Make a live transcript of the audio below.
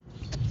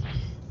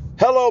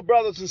Hello,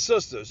 brothers and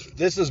sisters.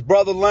 This is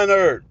Brother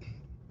Leonard.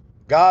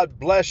 God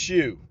bless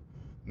you.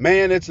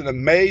 Man, it's an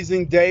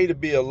amazing day to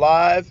be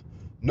alive,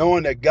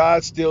 knowing that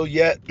God still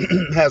yet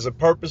has a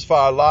purpose for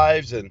our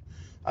lives. And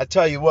I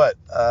tell you what,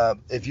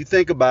 if you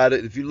think about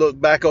it, if you look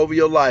back over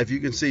your life, you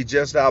can see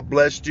just how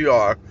blessed you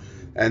are.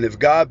 And if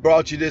God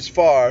brought you this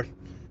far,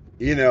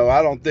 I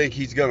don't think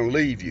he's going to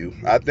leave you.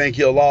 I think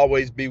he'll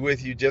always be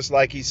with you, just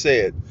like he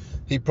said.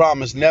 He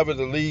promised never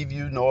to leave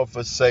you nor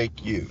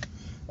forsake you.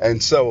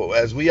 And so,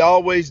 as we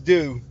always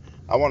do,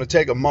 I want to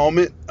take a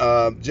moment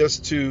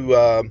just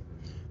to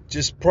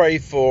pray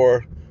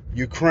for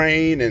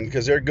Ukraine, and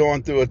because they're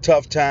going through a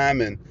tough time,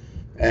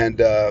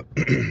 and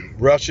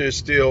Russia is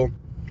still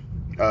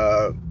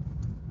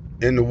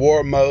in the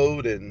war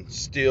mode and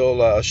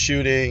still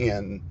shooting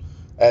and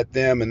at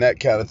them and that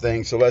kind of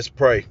thing. So let's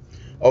pray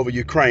over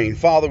Ukraine.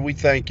 Father, we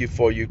thank you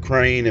for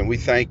Ukraine, and we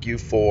thank you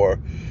for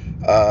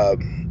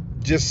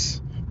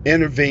just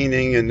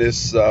intervening in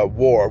this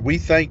war. We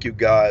thank you,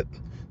 God,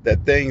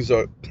 that things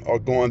are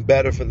going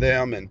better for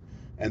them,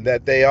 and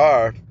that they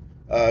are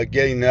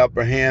getting the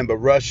upper hand, but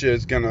Russia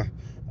is going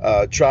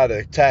to try to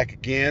attack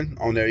again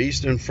on their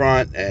eastern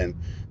front, and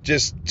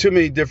just too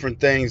many different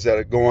things that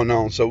are going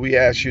on. So we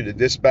ask you to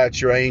dispatch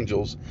your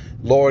angels,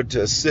 Lord,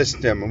 to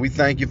assist them. And we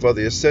thank you for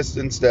the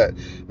assistance that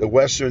the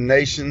Western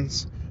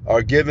nations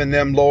are giving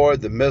them,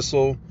 Lord, the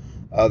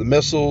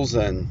missiles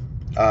and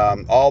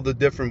all the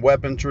different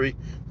weaponry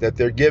that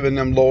they're giving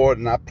them, Lord.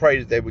 And I pray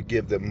that they would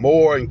give them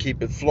more and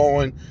keep it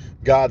flowing,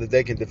 God, that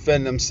they can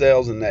defend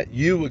themselves, and that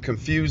you would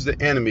confuse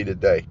the enemy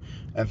today.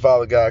 And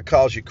Father God,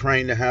 cause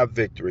Ukraine to have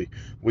victory.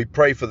 We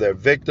pray for their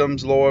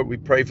victims, Lord. We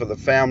pray for the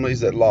families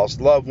that lost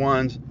loved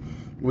ones.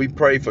 We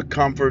pray for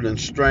comfort and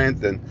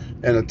strength, and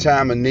in a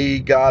time of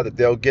need, God, that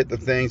they'll get the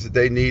things that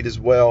they need as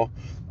well.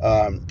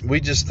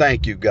 We just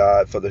thank you,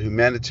 God, for the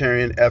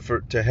humanitarian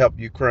effort to help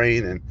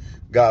Ukraine, and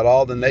God,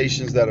 all the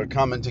nations that are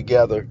coming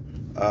together.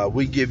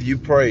 We give you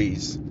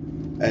praise.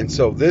 And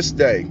so this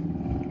day,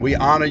 we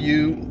honor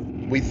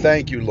you. We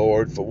thank you,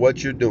 Lord, for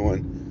what you're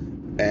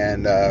doing,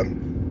 and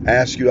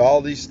ask you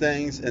all these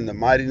things in the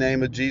mighty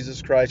name of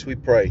Jesus Christ, we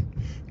pray.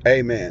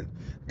 Amen.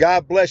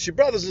 God bless you,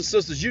 brothers and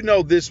sisters.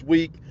 This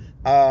week,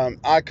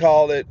 I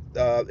call it,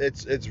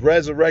 it's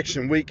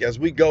Resurrection Week, as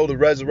we go to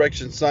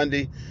Resurrection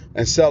Sunday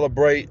and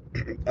celebrate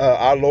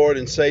our Lord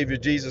and Savior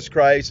Jesus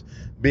Christ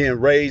being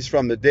raised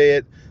from the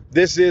dead.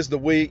 This is the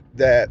week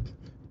that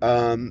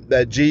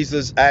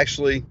Jesus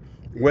actually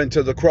went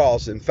to the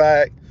cross. In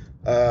fact,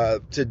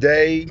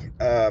 today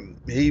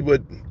he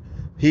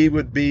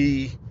would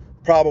be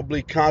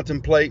probably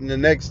contemplating the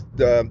next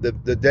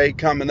the day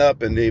coming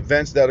up and the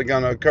events that are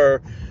going to occur.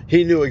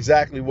 He knew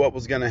exactly what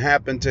was going to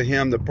happen to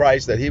him, the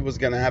price that he was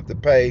going to have to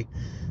pay,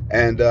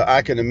 and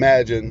I can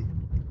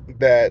imagine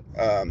that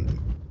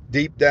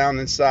deep down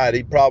inside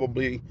he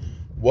probably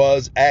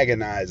was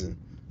agonizing.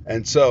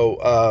 And so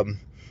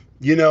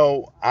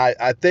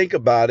I think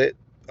about it.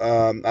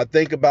 I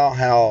think about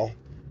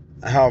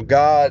how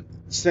God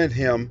sent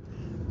him,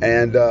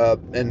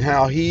 and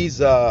how he's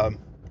how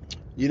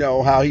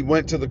he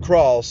went to the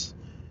cross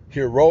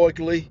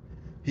heroically.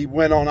 He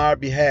went on our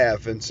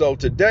behalf. And so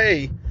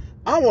today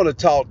I want to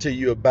talk to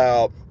you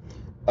about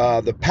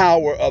the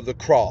power of the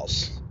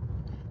cross.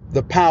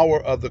 The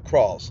power of the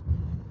cross.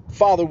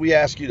 Father, we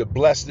ask you to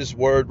bless this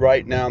word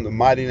right now in the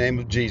mighty name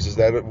of Jesus,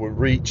 that it would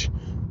reach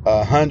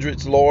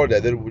hundreds, Lord,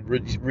 that it would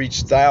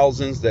reach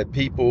thousands, that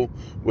people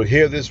would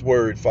hear this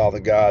word, Father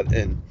God,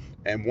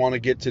 and want to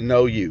get to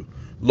know you.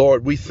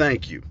 Lord, we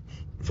thank you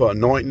for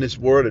anointing this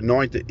word.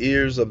 Anoint the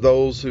ears of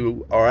those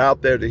who are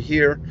out there to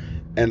hear.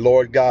 And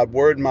Lord God,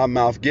 word in my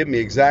mouth, give me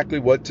exactly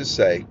what to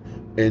say.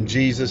 In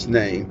Jesus'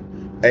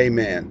 name,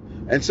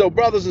 amen. And so,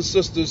 brothers and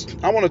sisters,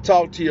 I want to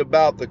talk to you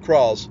about the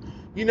cross.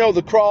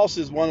 The cross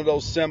is one of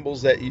those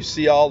symbols that you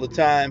see all the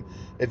time.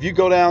 If you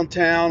go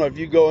downtown, or if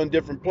you go in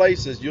different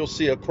places, you'll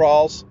see a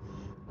cross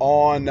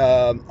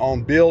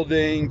on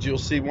buildings. You'll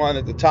see one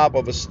at the top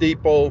of a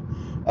steeple.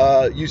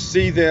 You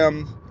see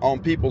them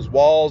on people's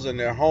walls in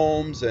their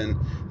homes and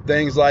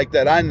things like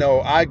that. I know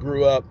I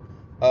grew up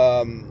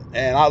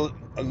and I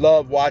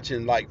love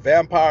watching like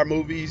vampire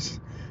movies,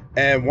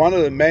 and one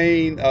of the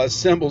main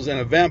symbols in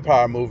a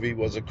vampire movie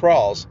was a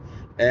cross.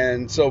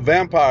 And so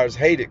vampires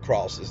hated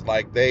crosses.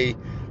 Like a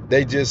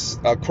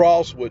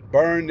cross would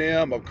burn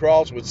them, a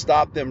cross would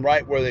stop them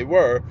right where they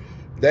were.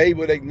 They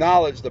would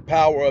acknowledge the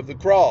power of the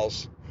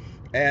cross.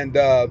 And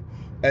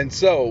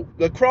so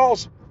the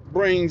cross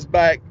brings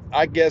back,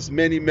 I guess,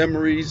 many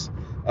memories.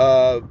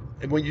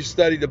 When you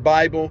study the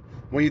Bible,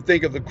 when you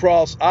think of the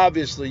cross,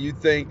 obviously you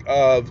think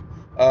of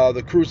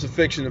the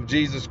crucifixion of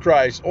Jesus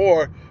Christ,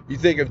 or you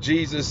think of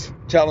Jesus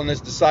telling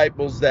his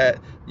disciples that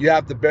you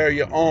have to bear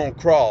your own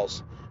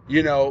cross.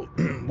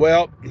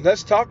 Well,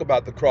 let's talk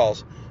about the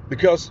cross,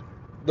 because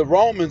the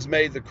Romans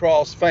made the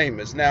cross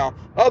famous. Now,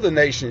 other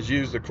nations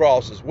used the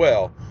cross as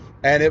well,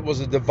 and it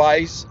was a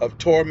device of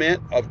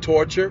torment, of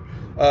torture.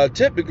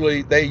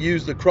 Typically, they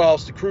used the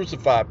cross to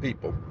crucify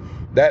people.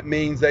 That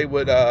means they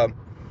would,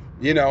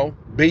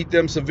 beat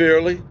them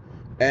severely,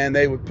 and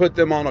they would put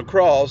them on a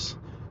cross,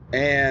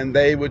 and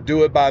they would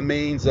do it by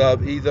means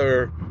of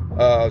either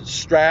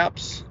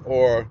straps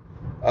or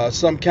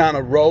some kind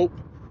of rope,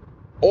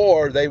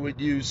 or they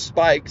would use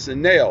spikes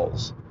and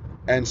nails.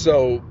 And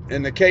so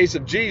in the case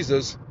of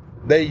Jesus,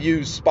 they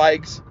used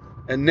spikes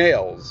and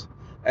nails.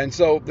 And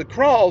so the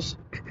cross,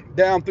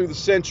 down through the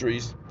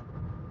centuries,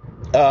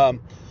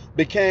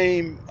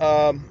 became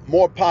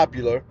more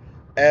popular,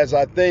 as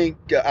I think,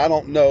 I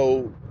don't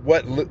know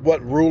what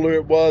ruler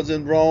it was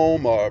in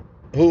Rome or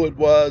who it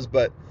was,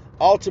 but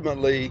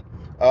ultimately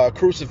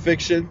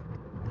crucifixion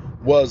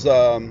was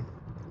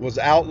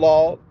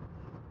outlawed,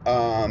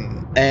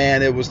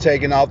 and it was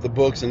taken off the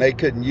books, and they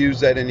couldn't use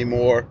that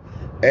anymore.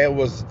 It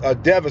was a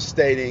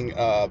devastating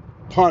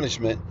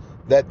punishment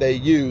that they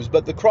used.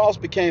 But the cross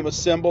became a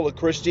symbol of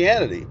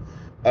Christianity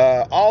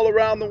all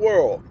around the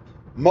world.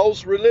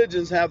 Most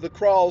religions have the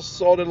cross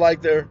sort of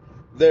like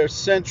their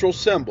central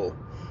symbol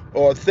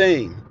or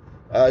theme.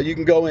 You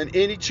can go in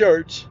any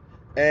church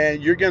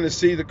and you're going to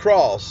see the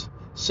cross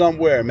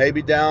somewhere,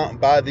 maybe down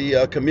by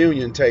the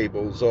communion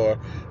tables, or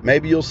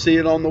maybe you'll see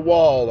it on the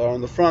wall or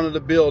on the front of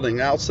the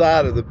building,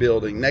 outside of the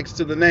building, next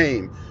to the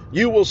name.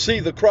 You will see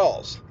the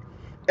cross.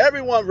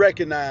 Everyone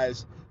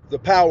recognized the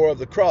power of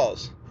the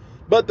cross,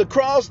 but the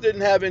cross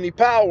didn't have any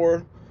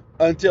power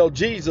until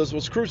Jesus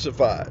was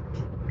crucified.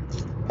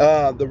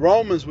 The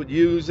Romans would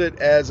use it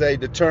as a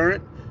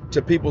deterrent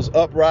to people's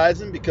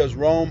uprising because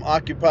Rome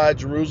occupied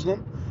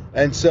Jerusalem.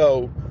 And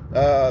so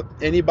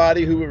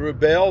anybody who would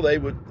rebel, they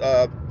would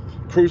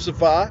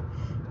crucify.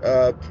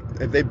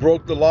 If they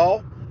broke the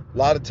law, a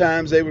lot of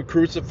times they would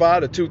crucify.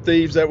 The two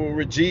thieves that were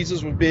with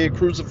Jesus were being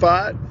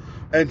crucified.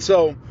 And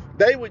so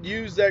they would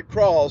use that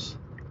cross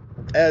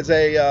as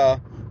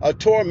a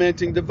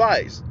tormenting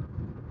device.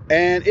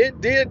 And it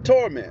did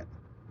torment.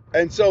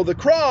 And so the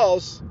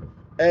cross,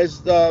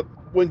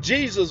 when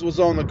Jesus was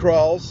on the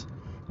cross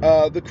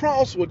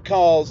would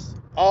cause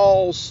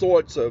all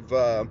sorts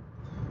of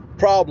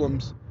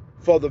problems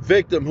for the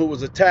victim who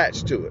was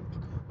attached to it.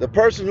 The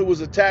person who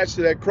was attached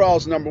to that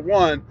cross, number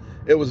one,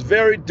 it was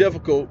very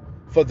difficult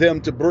for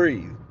them to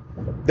breathe.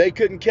 They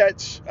couldn't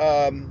catch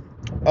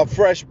a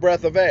fresh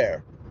breath of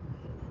air.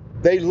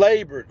 They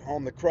labored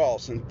on the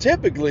cross, and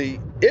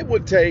typically it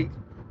would take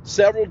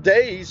several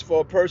days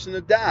for a person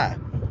to die,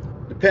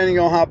 depending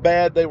on how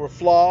bad they were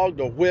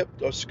flogged or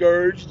whipped or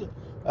scourged.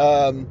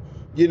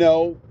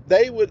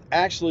 They would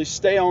actually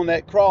stay on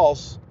that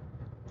cross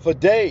for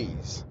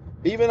days,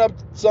 even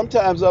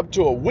sometimes up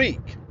to a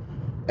week.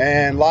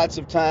 And lots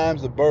of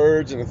times the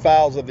birds and the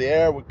fowls of the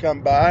air would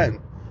come by and,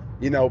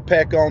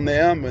 peck on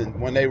them. And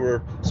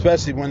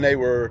especially when they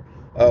were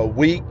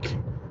weak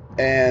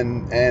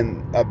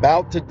and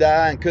about to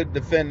die and couldn't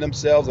defend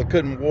themselves or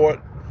couldn't ward,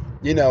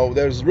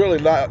 there's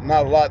really not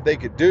a lot they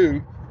could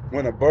do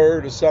when a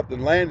bird or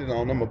something landed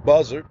on them, a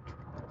buzzard.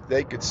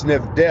 They could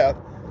sniff death.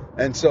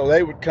 And so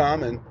they would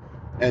come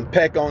and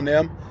peck on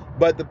them.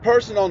 But the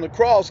person on the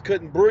cross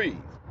couldn't breathe.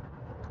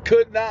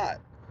 Could not.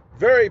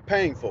 Very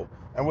painful.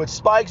 And with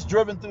spikes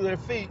driven through their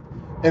feet,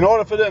 in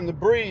order for them to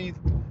breathe,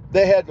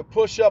 they had to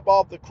push up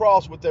off the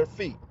cross with their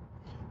feet,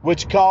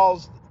 which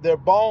caused their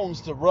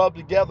bones to rub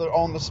together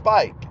on the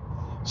spike.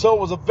 So it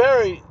was a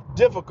very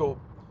difficult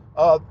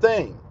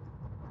thing,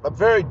 a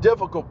very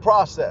difficult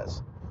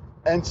process.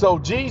 And so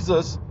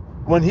Jesus,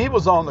 when he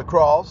was on the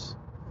cross,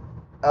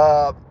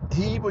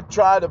 he would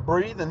try to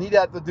breathe, and he'd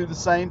have to do the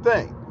same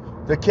thing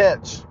to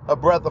catch a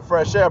breath of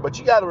fresh air. But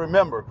you got to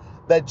remember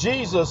that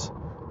Jesus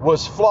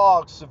was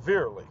flogged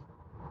severely.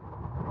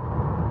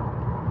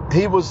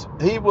 He was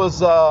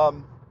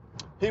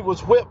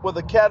whipped with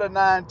a cat o'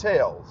 nine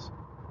tails,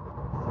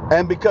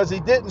 and because he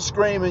didn't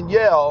scream and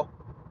yell,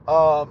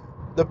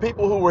 the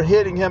people who were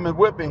hitting him and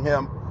whipping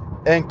him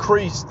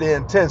increased the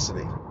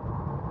intensity,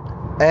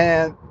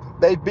 and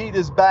they beat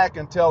his back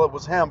until it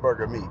was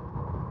hamburger meat.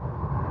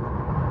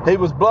 He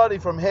was bloody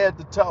from head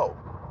to toe.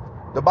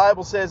 The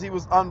Bible says he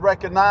was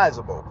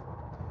unrecognizable.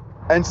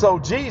 And so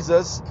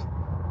Jesus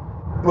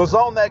was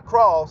on that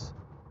cross.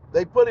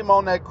 They put him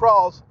on that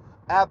cross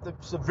after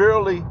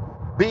severely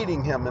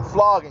beating him and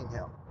flogging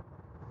him.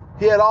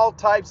 He had all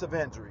types of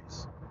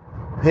injuries.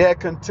 He had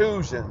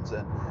contusions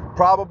and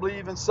probably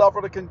even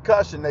suffered a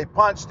concussion. They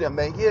punched him,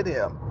 they hit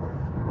him.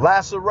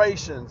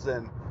 Lacerations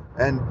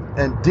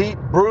and deep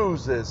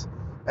bruises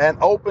and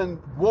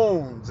open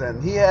wounds,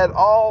 and he had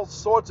all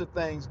sorts of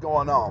things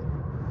going on,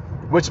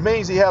 which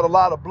means he had a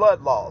lot of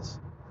blood loss.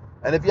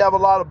 And if you have a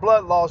lot of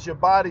blood loss, your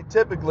body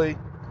typically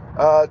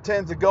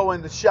tends to go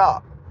into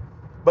shock.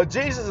 But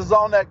Jesus is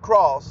on that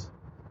cross,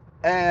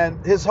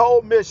 and his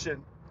whole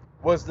mission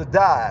was to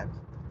die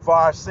for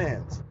our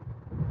sins.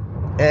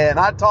 And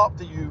I talked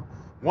to you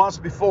once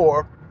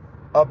before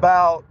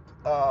about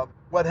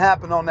what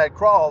happened on that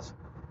cross,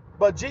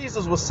 but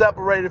Jesus was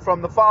separated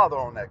from the Father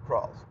on that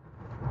cross.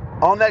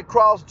 On that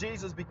cross,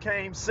 Jesus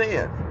became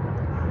sin.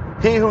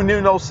 He who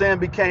knew no sin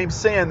became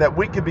sin, that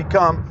we could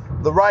become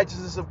the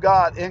righteousness of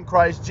God in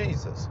Christ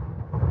Jesus.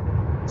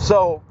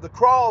 So the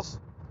cross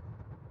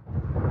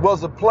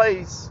was a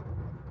place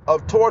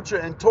of torture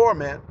and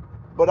torment,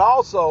 but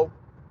also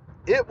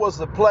it was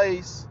the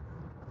place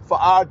for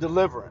our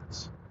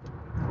deliverance.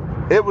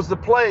 It was the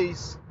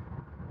place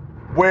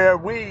where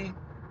we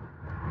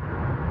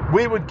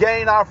would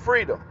gain our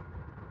freedom.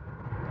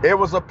 It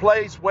was a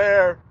place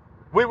where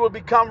we would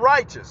become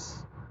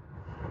righteous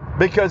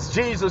because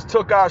Jesus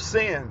took our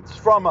sins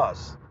from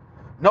us.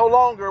 No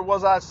longer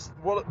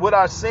would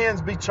our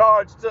sins be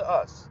charged to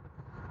us.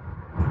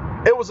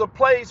 It was a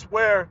place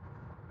where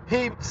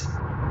he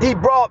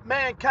brought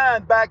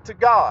mankind back to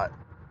God.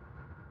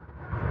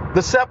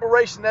 The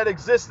separation that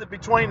existed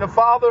between the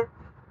Father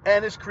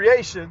and his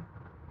creation,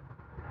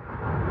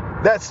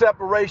 that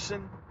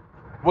separation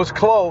was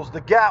closed. The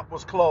gap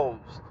was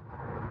closed.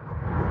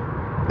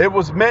 It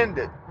was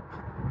mended.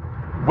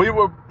 We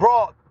were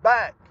brought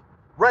back,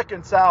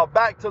 reconciled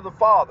back to the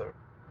Father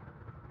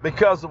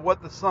because of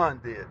what the Son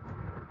did.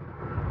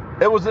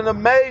 It was an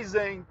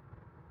amazing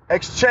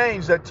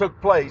exchange that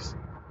took place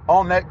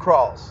on that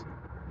cross.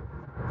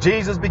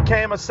 Jesus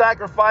became a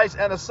sacrifice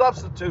and a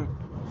substitute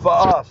for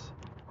us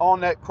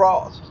on that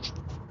cross.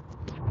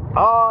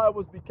 It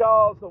was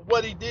because of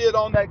what he did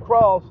on that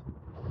cross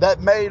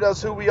that made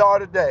us who we are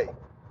today.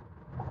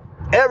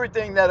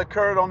 Everything that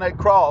occurred on that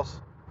cross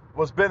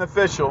was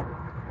beneficial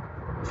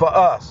for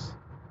us.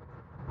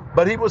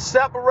 But he was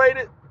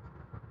separated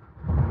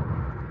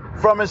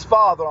from his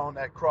Father on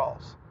that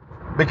cross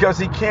because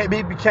he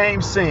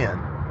became sin.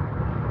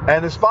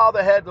 And his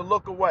Father had to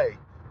look away.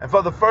 And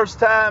for the first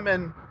time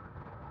in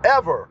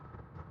ever,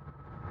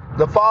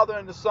 the Father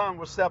and the Son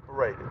were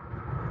separated.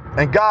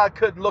 And God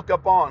couldn't look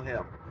upon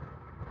him.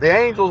 The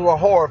angels were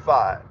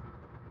horrified.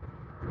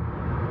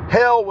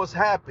 Hell was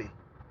happy,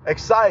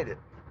 excited.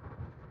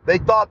 They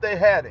thought they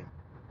had him.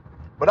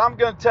 But I'm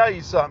going to tell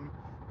you something.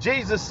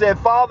 Jesus said,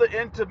 Father,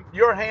 into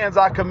your hands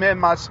I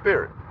commend my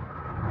spirit.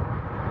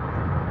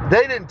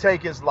 They didn't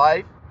take his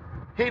life.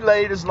 He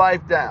laid his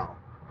life down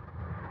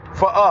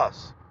for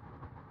us.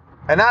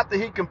 And after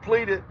he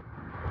completed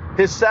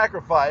his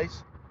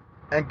sacrifice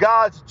and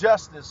God's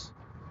justice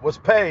was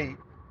paid,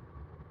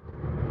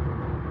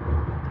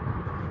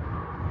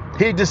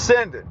 he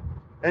descended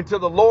into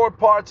the lower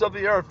parts of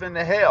the earth,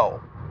 into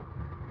hell.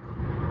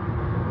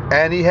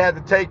 And he had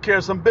to take care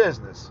of some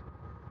business.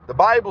 The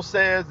Bible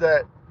says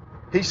that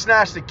he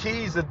snatched the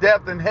keys of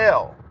death and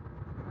hell.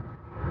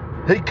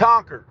 He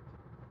conquered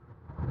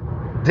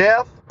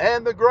death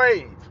and the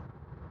grave.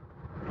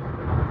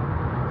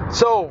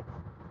 So,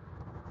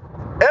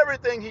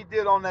 everything he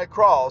did on that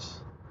cross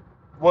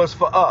was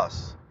for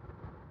us.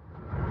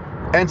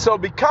 And so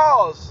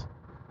because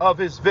of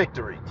his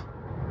victory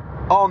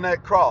on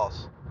that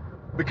cross,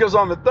 because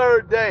on the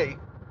third day,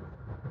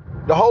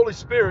 the Holy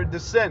Spirit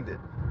descended.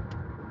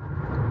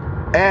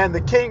 And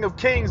the King of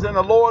Kings and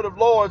the Lord of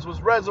Lords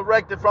was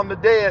resurrected from the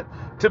dead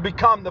to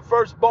become the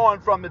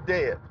firstborn from the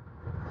dead.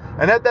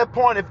 And at that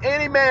point, if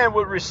any man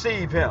would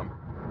receive him,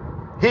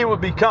 he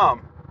would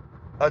become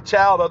a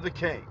child of the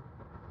King.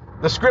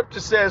 The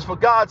scripture says, for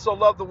God so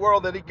loved the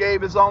world that he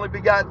gave his only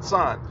begotten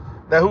Son,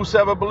 that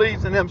whosoever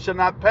believes in him shall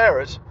not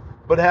perish,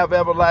 but have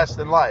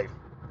everlasting life.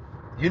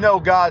 You know,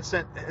 God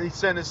sent his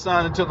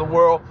Son into the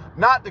world,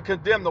 not to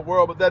condemn the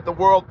world, but that the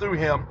world through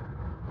him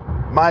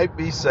might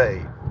be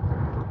saved.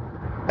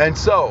 And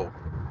so,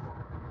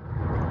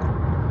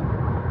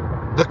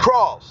 the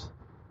cross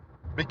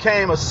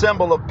became a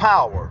symbol of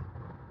power.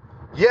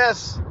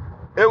 Yes,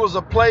 it was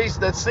a place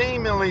that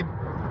seemingly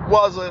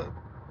was a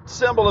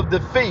symbol of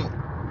defeat,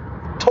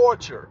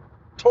 torture,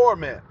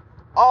 torment.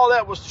 All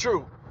that was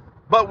true.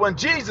 But when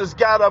Jesus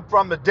got up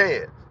from the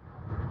dead,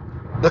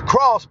 the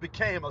cross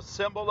became a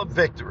symbol of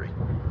victory.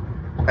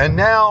 And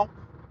now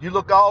you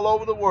look all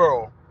over the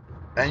world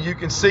and you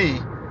can see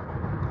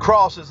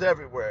crosses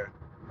everywhere.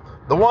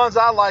 The ones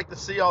I like to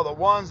see are the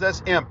ones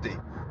that's empty,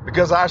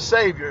 because our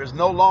Savior is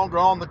no longer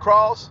on the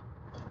cross.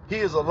 He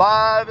is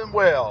alive and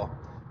well,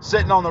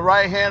 sitting on the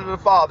right hand of the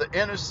Father,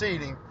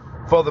 interceding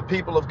for the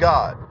people of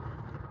God.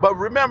 But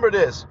remember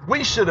this,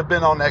 we should have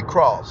been on that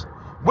cross.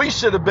 We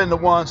should have been the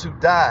ones who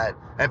died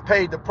and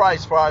paid the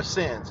price for our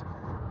sins.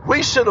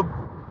 We should have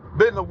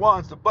been the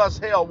ones to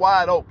bust hell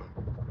wide open.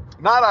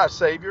 Not our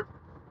Savior,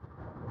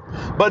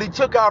 but he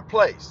took our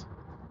place.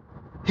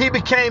 He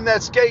became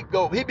that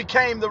scapegoat. He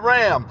became the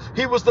ram.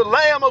 He was the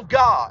Lamb of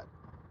God.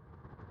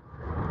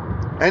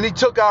 And he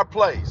took our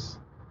place.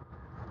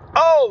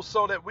 Oh,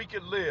 so that we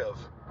could live.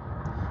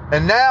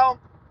 And now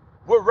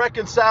we're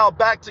reconciled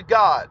back to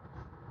God.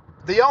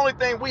 The only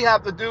thing we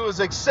have to do is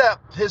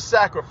accept his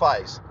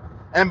sacrifice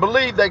and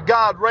believe that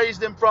God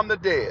raised him from the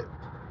dead,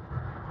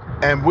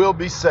 and we'll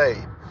be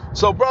saved.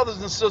 So brothers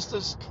and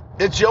sisters,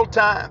 it's your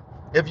time.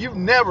 If you've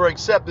never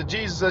accepted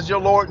Jesus as your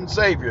Lord and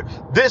Savior,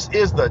 this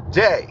is the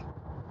day.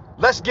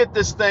 Let's get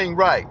this thing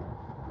right.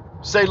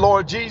 Say,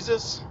 Lord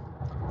Jesus,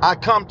 I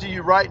come to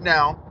you right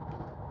now,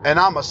 and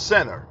I'm a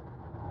sinner,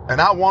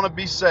 and I want to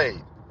be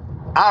saved.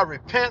 I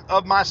repent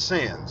of my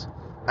sins,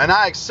 and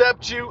I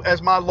accept you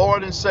as my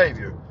Lord and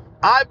Savior.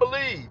 I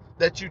believe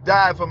that you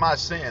died for my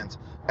sins,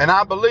 and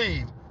I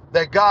believe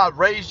that God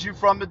raised you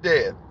from the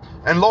dead.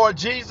 And Lord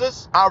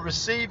Jesus, I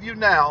receive you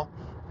now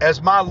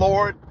as my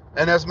Lord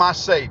and as my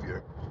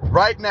Savior.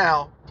 Right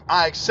now,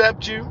 I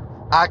accept you.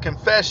 I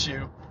confess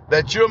you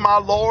that you're my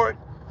Lord,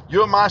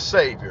 you're my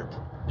Savior.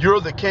 You're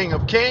the King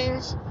of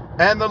Kings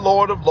and the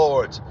Lord of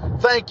Lords.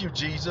 Thank you,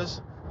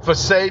 Jesus, for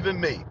saving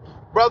me.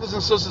 Brothers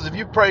and sisters, if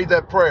you prayed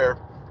that prayer,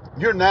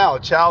 you're now a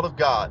child of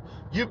God.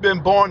 You've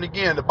been born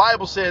again. The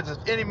Bible says, if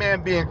any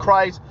man be in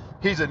Christ,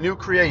 he's a new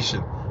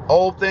creation.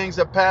 Old things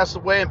have passed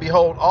away, and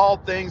behold, all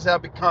things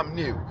have become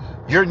new.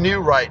 You're new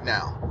right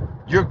now.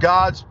 You're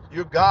God's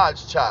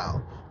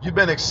child. You've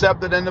been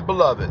accepted in the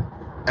beloved.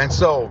 And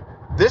so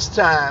this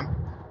time,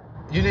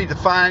 you need to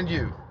find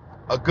you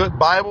a good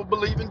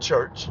Bible-believing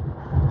church.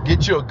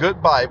 Get you a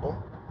good Bible.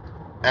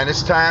 And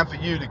it's time for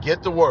you to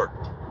get to work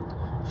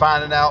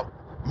finding out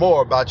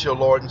more about your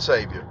Lord and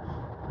Savior.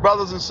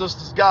 Brothers and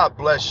sisters, God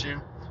bless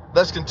you.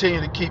 Let's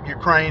continue to keep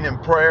Ukraine in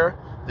prayer,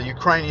 the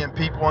Ukrainian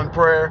people in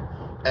prayer,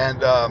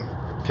 and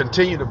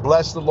continue to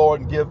bless the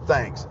Lord and give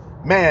thanks.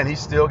 Man, He's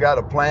still got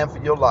a plan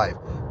for your life.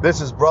 This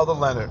is Brother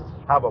Leonard.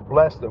 Have a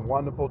blessed and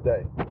wonderful day.